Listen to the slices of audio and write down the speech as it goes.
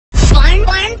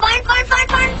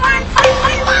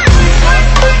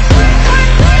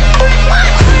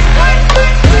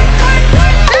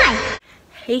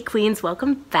Hey Queens,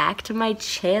 welcome back to my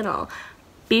channel.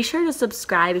 Be sure to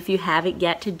subscribe if you haven't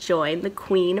yet to join the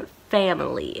Queen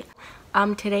family.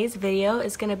 Today's video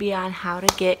is going to be on how to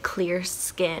get clear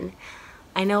skin.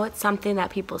 I know it's something that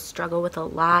people struggle with a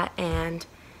lot, and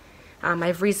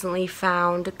I've recently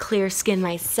found clear skin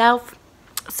myself,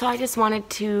 so I just wanted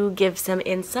to give some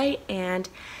insight and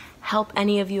help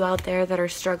any of you out there that are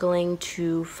struggling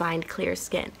to find clear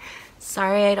skin.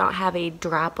 Sorry I don't have a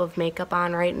drop of makeup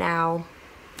on right now.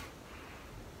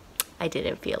 I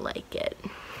didn't feel like it.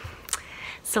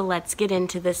 So let's get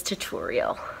into this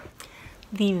tutorial.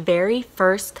 The very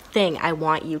first thing I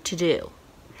want you to do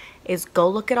is go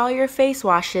look at all your face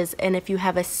washes, and if you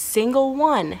have a single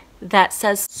one that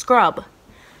says scrub,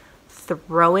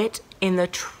 throw it in the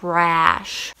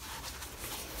trash.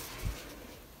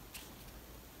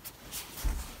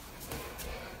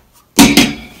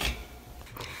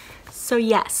 So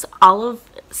yes, all of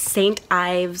St.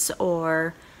 Ives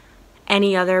or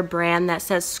any other brand that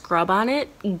says scrub on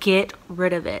it, get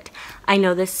rid of it. I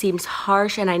know this seems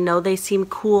harsh and I know they seem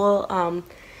cool.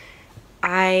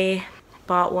 I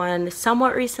bought one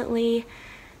somewhat recently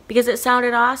because it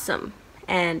sounded awesome,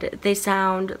 and they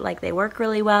sound like they work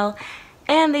really well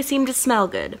and they seem to smell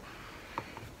good.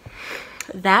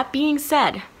 That being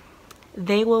said,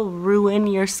 they will ruin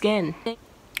your skin.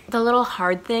 The little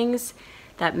hard things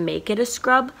that make it a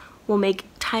scrub will make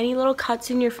tiny little cuts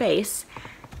in your face,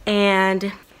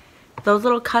 and those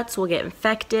little cuts will get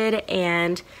infected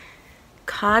and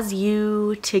cause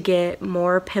you to get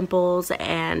more pimples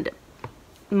and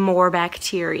more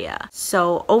bacteria.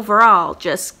 So overall,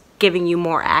 just giving you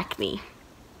more acne.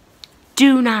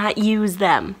 Do not use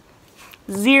them.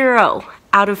 0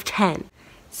 out of 10.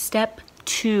 Step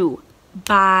 2,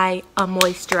 buy a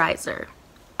moisturizer.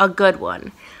 A good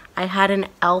one. I had an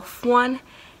e.l.f. one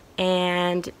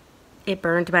and it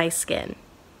burned my skin.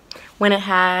 When it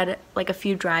had like a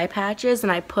few dry patches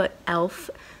and I put e.l.f.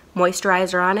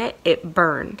 moisturizer on it, it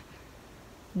burned.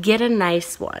 Get a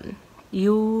nice one.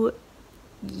 You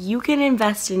can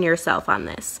invest in yourself on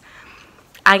this.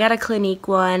 I got a Clinique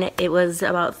one. It was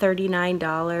about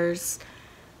 $39,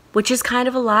 which is kind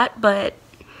of a lot, but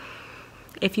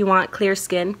if you want clear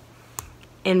skin,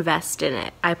 invest in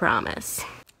it, I promise.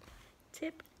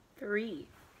 Tip 3.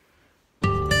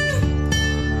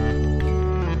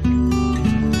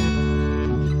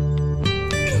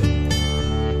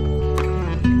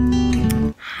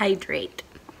 Hydrate.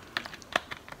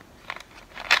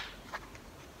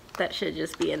 That should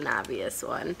just be an obvious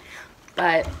one,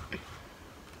 but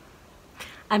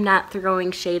I'm not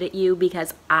throwing shade at you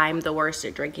because I'm the worst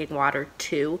at drinking water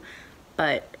too,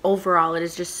 but overall it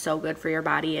is just so good for your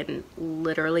body in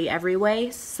literally every way.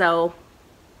 So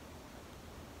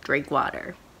drink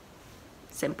water.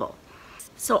 Simple.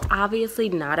 So obviously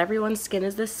not everyone's skin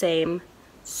is the same,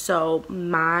 so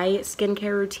my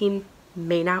skincare routine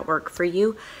may not work for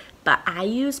you, but I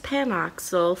use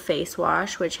Panoxyl face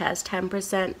wash, which has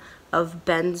 10% of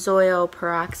benzoyl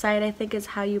peroxide, I think is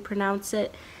how you pronounce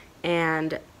it,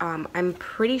 and I'm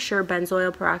pretty sure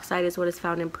benzoyl peroxide is what is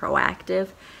found in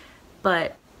Proactiv,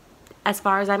 but as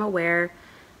far as I'm aware,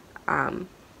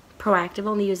 Proactiv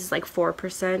only uses like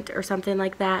 4% or something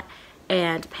like that,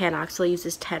 and Panoxyl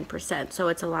uses 10%, so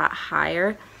it's a lot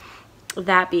higher.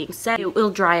 That being said, it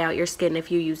will dry out your skin if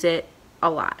you use it a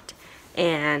lot.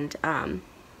 And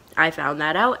I found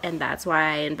that out, and that's why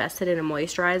I invested in a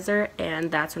moisturizer,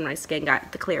 and that's when my skin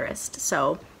got the clearest.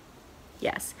 So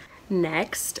yes.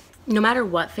 Next, no matter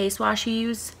what face wash you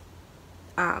use,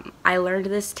 I learned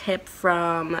this tip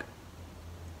from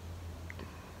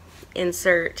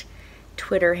insert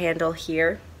Twitter handle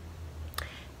here,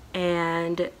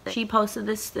 and she posted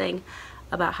this thing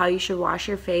about how you should wash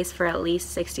your face for at least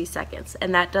 60 seconds,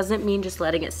 and that doesn't mean just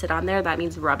letting it sit on there. That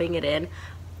means rubbing it in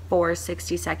for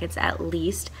 60 seconds at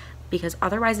least, because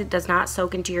otherwise it does not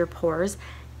soak into your pores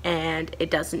and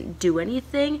it doesn't do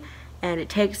anything, and it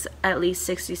takes at least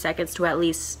 60 seconds to at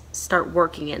least start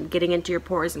working and getting into your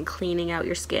pores and cleaning out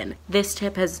your skin. This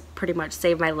tip has pretty much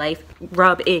saved my life.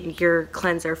 Rub in your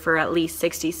cleanser for at least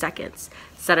 60 seconds.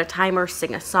 Set a timer,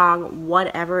 sing a song,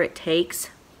 whatever it takes,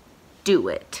 do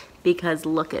it, because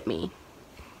look at me.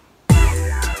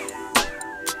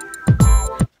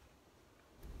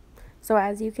 So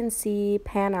as you can see,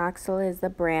 Panoxyl is the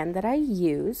brand that I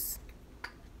use.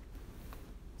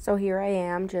 So here I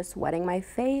am just wetting my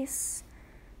face.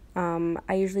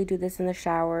 I usually do this in the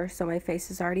shower, so my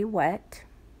face is already wet.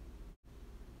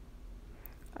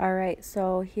 Alright,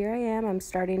 so here I am. I'm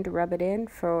starting to rub it in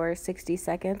for 60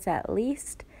 seconds at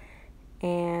least,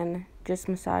 and just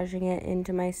massaging it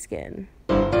into my skin.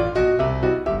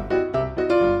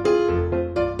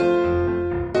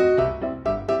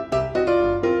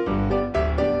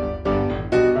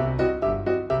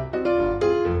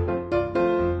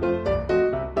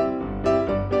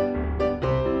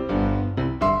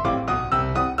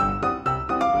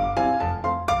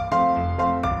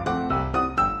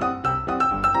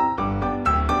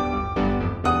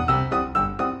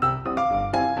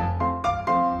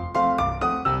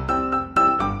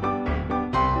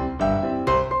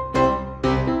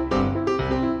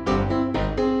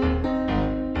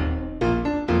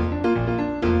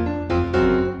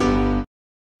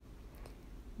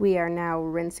 are now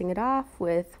rinsing it off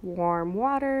with warm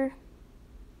water,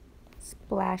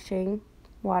 splashing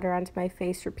water onto my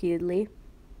face repeatedly.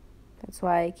 That's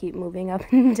why I keep moving up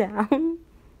and down.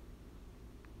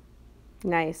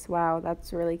 Nice, wow,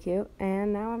 that's really cute.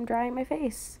 And now I'm drying my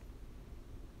face.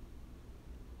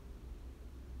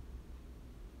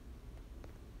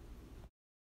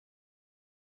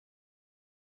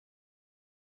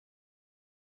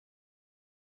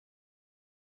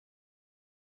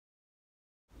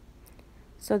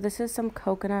 So this is some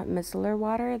coconut micellar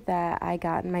water that I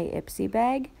got in my Ipsy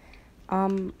bag.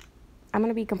 I'm going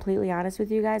to be completely honest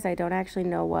with you guys. I don't actually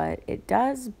know what it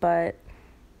does, but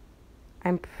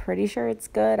I'm pretty sure it's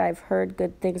good. I've heard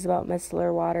good things about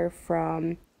micellar water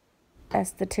from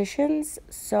estheticians,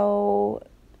 so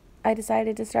I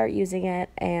decided to start using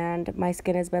it, and my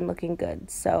skin has been looking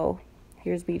good. So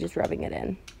here's me just rubbing it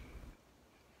in.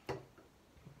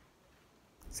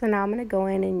 So now I'm going to go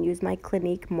in and use my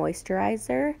Clinique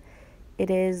moisturizer. It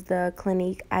is the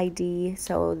Clinique ID,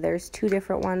 so there's 2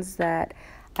 different ones that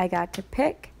I got to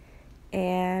pick.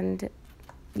 And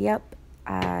yep,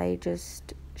 I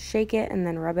just shake it and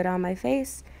then rub it on my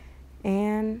face,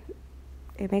 and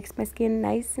it makes my skin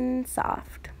nice and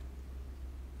soft.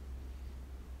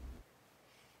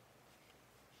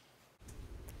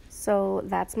 So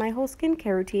that's my whole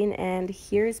skincare routine, and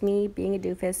here's me being a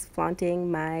doofus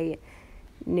flaunting my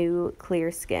new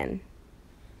clear skin.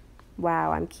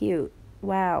 Wow, I'm cute.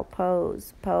 Wow,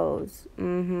 pose, pose.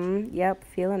 Yep,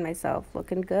 feeling myself,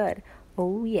 looking good.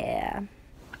 Oh yeah.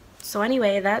 So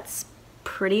anyway, that's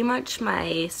pretty much my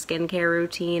skincare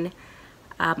routine.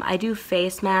 I do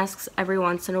face masks every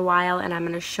once in a while, and I'm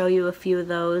going to show you a few of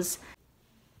those.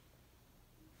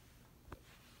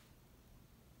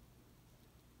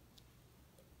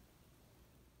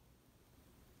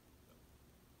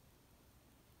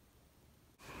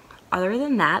 Other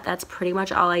than that, that's pretty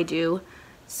much all I do.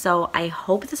 So I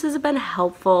hope this has been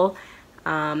helpful.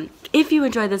 If you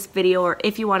enjoyed this video, or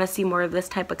if you want to see more of this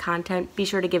type of content, be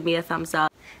sure to give me a thumbs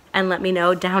up and let me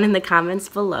know down in the comments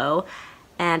below.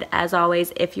 And as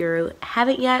always, if you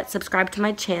haven't yet, subscribe to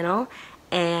my channel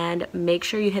and make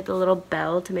sure you hit the little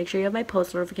bell to make sure you have my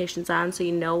post notifications on so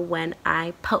you know when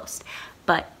I post.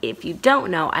 But if you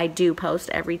don't know, I do post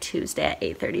every Tuesday at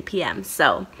 8:30 p.m.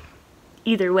 So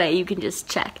either way, you can just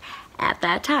check at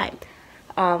that time.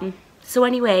 So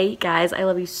anyway, guys, I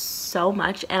love you so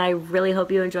much, and I really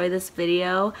hope you enjoy this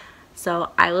video. So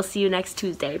I will see you next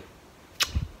Tuesday.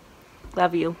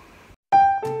 Love you.